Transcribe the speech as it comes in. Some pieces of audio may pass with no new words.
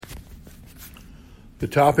The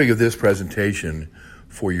topic of this presentation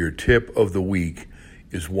for your tip of the week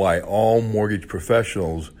is why all mortgage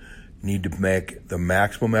professionals need to make the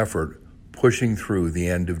maximum effort pushing through the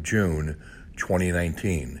end of June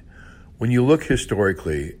 2019. When you look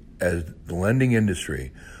historically at the lending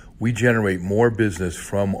industry, we generate more business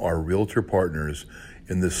from our realtor partners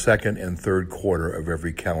in the second and third quarter of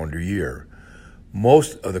every calendar year.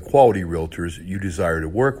 Most of the quality realtors you desire to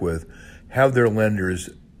work with have their lenders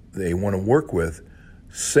they want to work with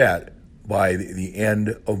set by the end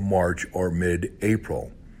of March or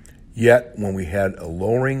mid-April. Yet, when we had a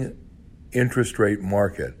lowering interest rate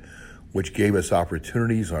market, which gave us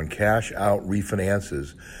opportunities on cash-out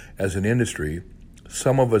refinances as an industry,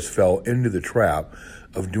 some of us fell into the trap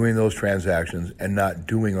of doing those transactions and not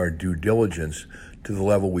doing our due diligence to the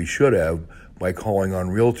level we should have by calling on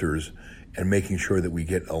realtors and making sure that we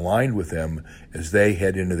get aligned with them as they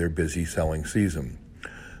head into their busy selling season.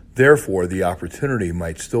 Therefore, the opportunity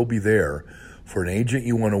might still be there for an agent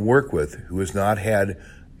you want to work with who has not had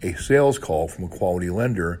a sales call from a quality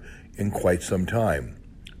lender in quite some time.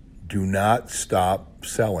 Do not stop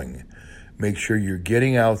selling. Make sure you're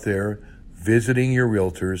getting out there, visiting your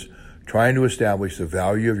realtors, trying to establish the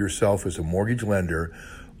value of yourself as a mortgage lender.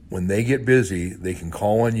 When they get busy, they can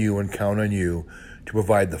call on you and count on you to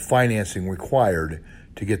provide the financing required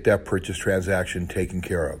to get that purchase transaction taken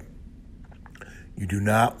care of. You do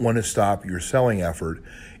not want to stop your selling effort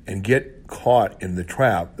and get caught in the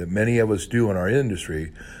trap that many of us do in our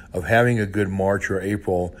industry of having a good March or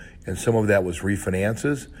April, and some of that was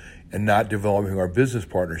refinances, and not developing our business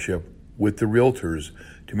partnership with the realtors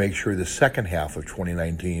to make sure the second half of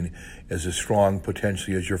 2019 is as strong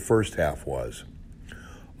potentially as your first half was.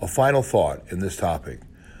 A final thought in this topic.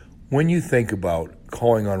 When you think about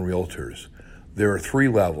calling on realtors, there are three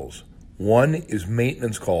levels. One is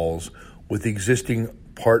maintenance calls with existing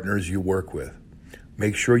partners you work with.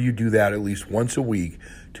 Make sure you do that at least once a week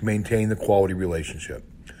to maintain the quality relationship.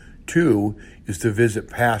 Two is to visit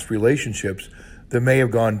past relationships that may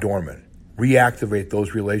have gone dormant. Reactivate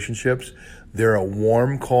those relationships. They're a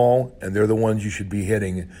warm call, and they're the ones you should be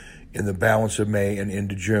hitting in the balance of May and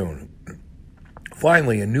into June.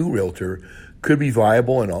 Finally, a new realtor could be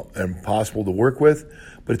viable and possible to work with,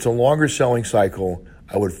 but it's a longer selling cycle.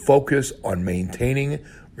 I would focus on maintaining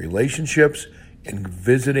relationships and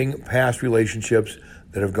visiting past relationships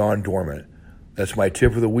that have gone dormant. That's my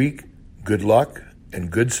tip of the week. Good luck and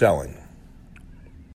good selling.